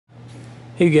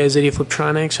Hey guys, Eddie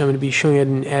Fliptronics. I'm going to be showing you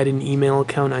how to add an email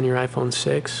account on your iPhone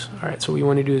 6. Alright, so what you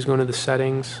want to do is go into the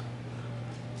settings,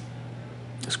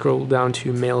 scroll down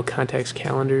to mail, contacts,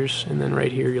 calendars, and then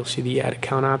right here you'll see the add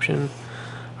account option.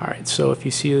 Alright, so if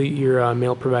you see your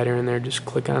mail provider in there, just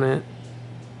click on it.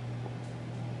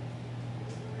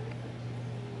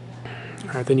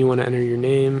 Alright, then you want to enter your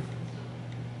name,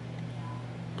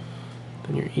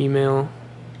 then your email,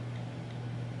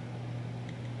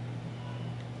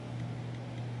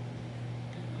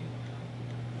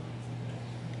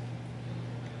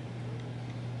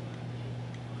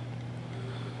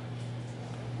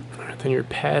 then your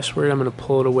password. I'm going to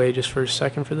pull it away just for a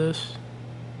second for this.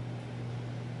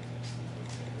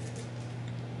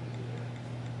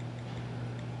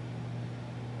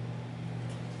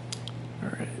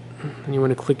 Alright, and you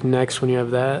want to click next when you have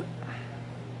that.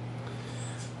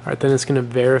 Alright, then it's going to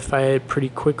verify it pretty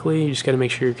quickly. You just got to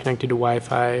make sure you're connected to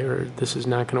Wi-Fi or this is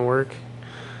not going to work.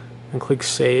 And click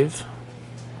save.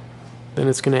 Then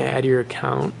it's going to add your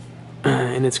account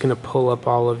and it's going to pull up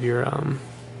all of your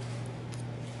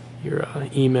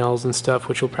emails and stuff,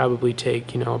 which will probably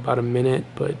take about a minute,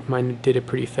 but mine did it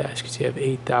pretty fast because you have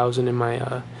 8,000 in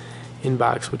my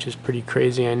inbox, which is pretty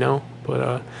crazy, I know.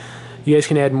 But you guys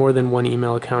can add more than one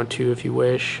email account too if you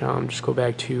wish. Just go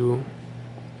back to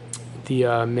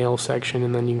the mail section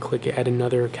and then you can click add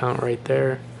another account right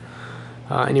there.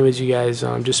 Anyways, you guys,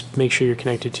 just make sure you're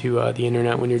connected to the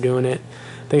internet when you're doing it.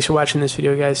 Thanks for watching this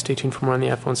video, guys. Stay tuned for more on the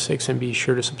iPhone 6 and be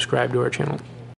sure to subscribe to our channel.